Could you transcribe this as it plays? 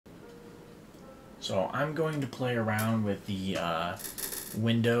So I'm going to play around with the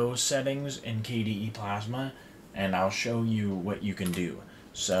window settings in KDE Plasma, and I'll show you what you can do.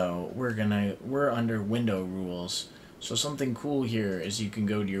 So we're under window rules. So something cool here is you can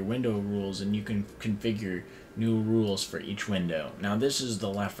go to your window rules and you can configure new rules for each window. Now this is the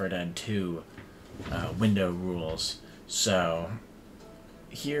Left 4 Dead 2 window rules. So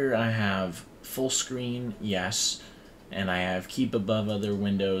here I have full screen, yes, and I have keep above other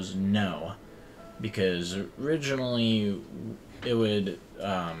windows, no. Because originally it would,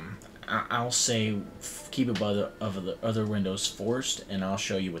 I'll say keep above the other windows forced, and I'll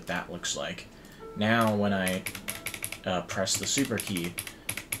show you what that looks like. Now when I press the super key,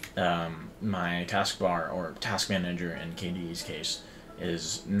 my taskbar, or task manager in KDE's case,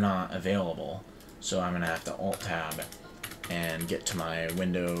 is not available. So I'm going to have to Alt-Tab and get to my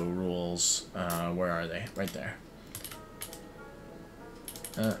window rules. Where are they? Right there.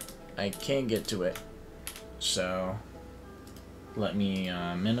 I can't get to it, so let me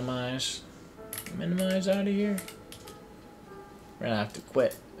minimize out of here. We're gonna have to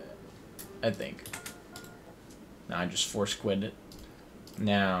quit, I think. No, I just force quit it.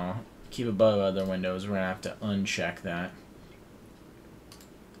 Now, keep above other windows, we're gonna have to uncheck that.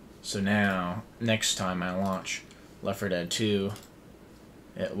 So now, next time I launch Left 4 Dead 2,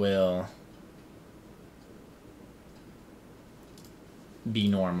 it will be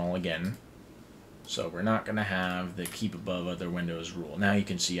normal again. So we're not going to have the keep above other windows rule. Now you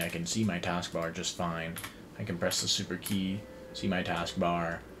can see I can see my taskbar just fine. I can press the super key, see my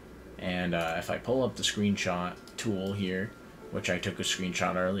taskbar, and if I pull up the screenshot tool here, which I took a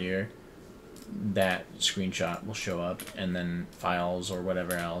screenshot earlier, that screenshot will show up, and then files or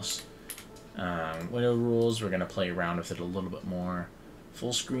whatever else. Window rules, we're going to play around with it a little bit more.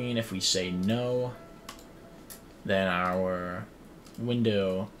 Full screen, if we say no, then our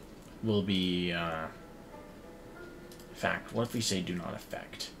window will be fact. What if we say do not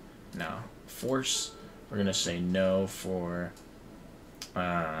affect? No. Force, we're gonna say no for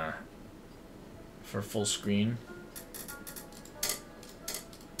full screen.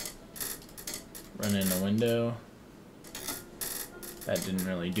 Run in the window. That didn't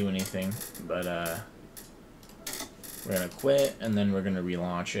really do anything, but we're gonna quit, and then we're gonna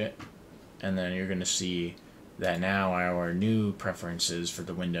relaunch it, and then you're gonna see that now our new preferences for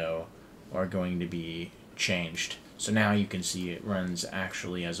the window are going to be changed. So now you can see it runs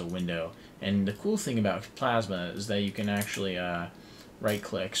actually as a window. And the cool thing about Plasma is that you can actually right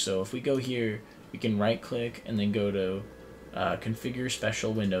click. So if we go here, we can right click and then go to configure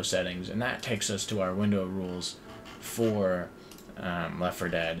special window settings, and that takes us to our window rules for Left 4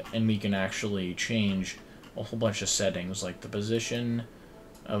 Dead, and we can actually change a whole bunch of settings like the position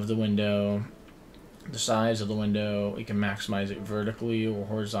of the window, the size of the window. We can maximize it vertically or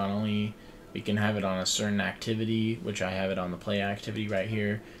horizontally. We can have it on a certain activity, which I have it on the play activity right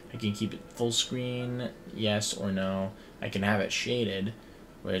here. I can keep it full screen, yes or no. I can have it shaded,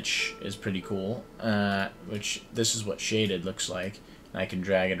 which is pretty cool. Which this is what shaded looks like. And I can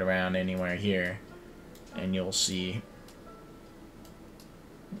drag it around anywhere here, and you'll see.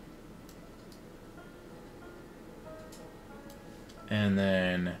 And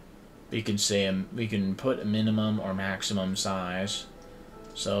then we can say we can put a minimum or maximum size.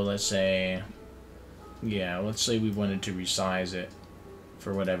 So let's say, yeah, let's say we wanted to resize it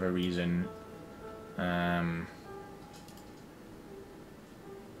for whatever reason.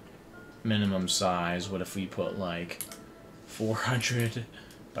 Minimum size, what if we put like 400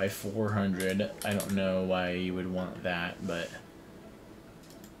 by 400? I don't know why you would want that, but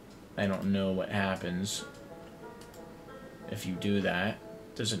I don't know what happens if you do that.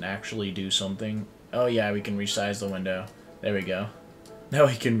 Does it actually do something? Oh yeah, we can resize the window. There we go. Now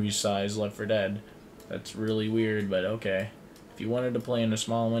we can resize Left 4 Dead. That's really weird, but okay. If you wanted to play in a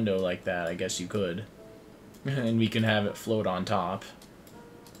small window like that, I guess you could. And we can have it float on top.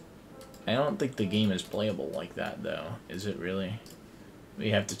 I don't think the game is playable like that, though. Is it really? We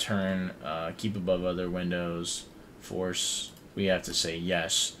have to turn keep above other windows, force. We have to say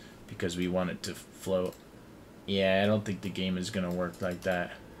yes, because we want it to float. Yeah, I don't think the game is going to work like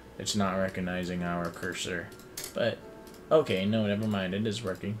that. It's not recognizing our cursor. But, okay, no, never mind. It is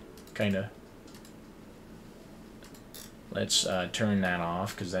working. Kinda. Let's turn that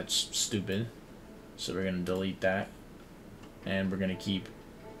off, because that's stupid. So we're going to delete that. And we're going to keep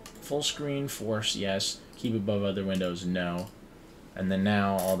full screen, force, yes. Keep above other windows, no. And then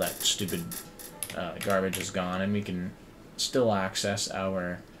now all that stupid garbage is gone, and we can still access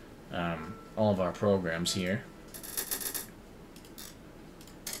our all of our programs here.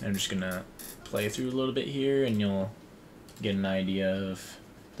 I'm just gonna play through a little bit here, and you'll get an idea of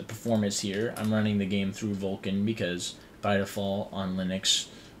the performance here. I'm running the game through Vulkan because by default on Linux,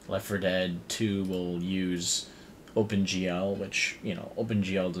 Left 4 Dead 2 will use OpenGL, which, you know,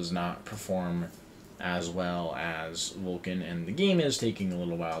 OpenGL does not perform as well as Vulkan, and the game is taking a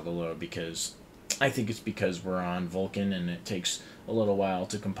little while to load because I think it's because we're on Vulkan and it takes a little while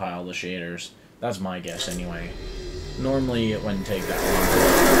to compile the shaders. That's my guess anyway. Normally it wouldn't take that long.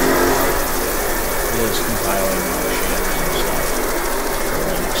 It is compiling all the shaders and stuff for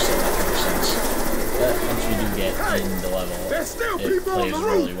Linux, so that makes sense. But once we do get in the level, it plays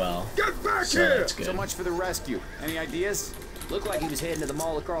really well. Get back so here! that's good. So much for the rescue. Any ideas? Looked like he was heading to the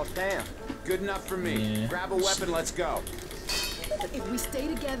mall across town. Good enough for me. Yeah. Grab a weapon, let's go. If we stay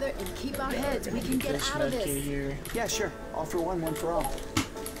together and keep our heads, we can get out of this. Here. Yeah, sure. All for one, one for all.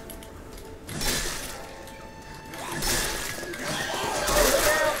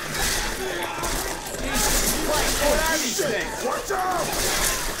 Watch out!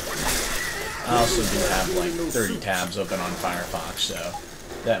 I also do have like 30 tabs open on Firefox, so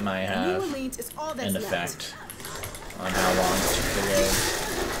that might have New Orleans is all that's an left. effect on how long it took to load.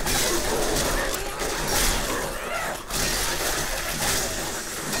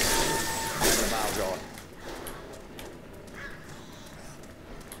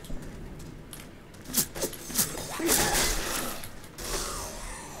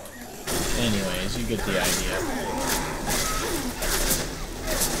 Anyways, you get the idea.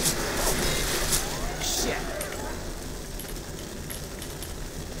 Shit.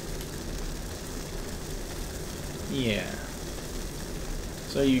 Yeah.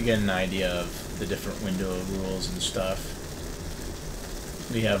 So you get an idea of the different window rules and stuff.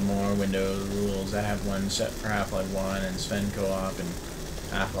 We have more window rules. I have one set for Half-Life 1 and Sven Co-op and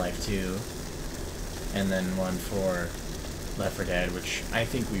Half-Life 2. And then one for Left 4 Dead, which I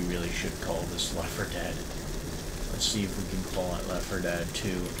think we really should call this Left 4 Dead. Let's see if we can call it Left 4 Dead 2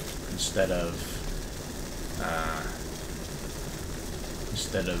 instead of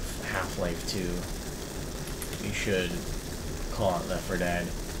Half-Life 2. We should call it Left 4 Dead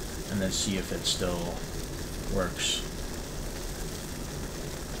and then see if it still works.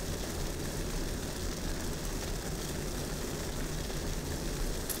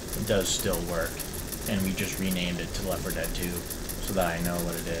 It does still work, and we just renamed it to Left 4 Dead 2 so that I know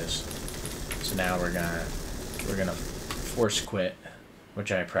what it is. So now we're gonna force quit,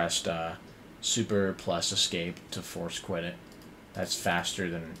 which I pressed Super plus Escape to force quit it. That's faster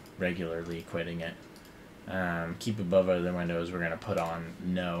than regularly quitting it. Keep above other windows. We're gonna put on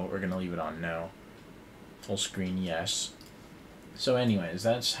no. We're gonna leave it on no. Full screen yes. So anyways,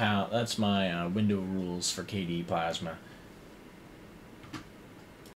 that's my window rules for KDE Plasma.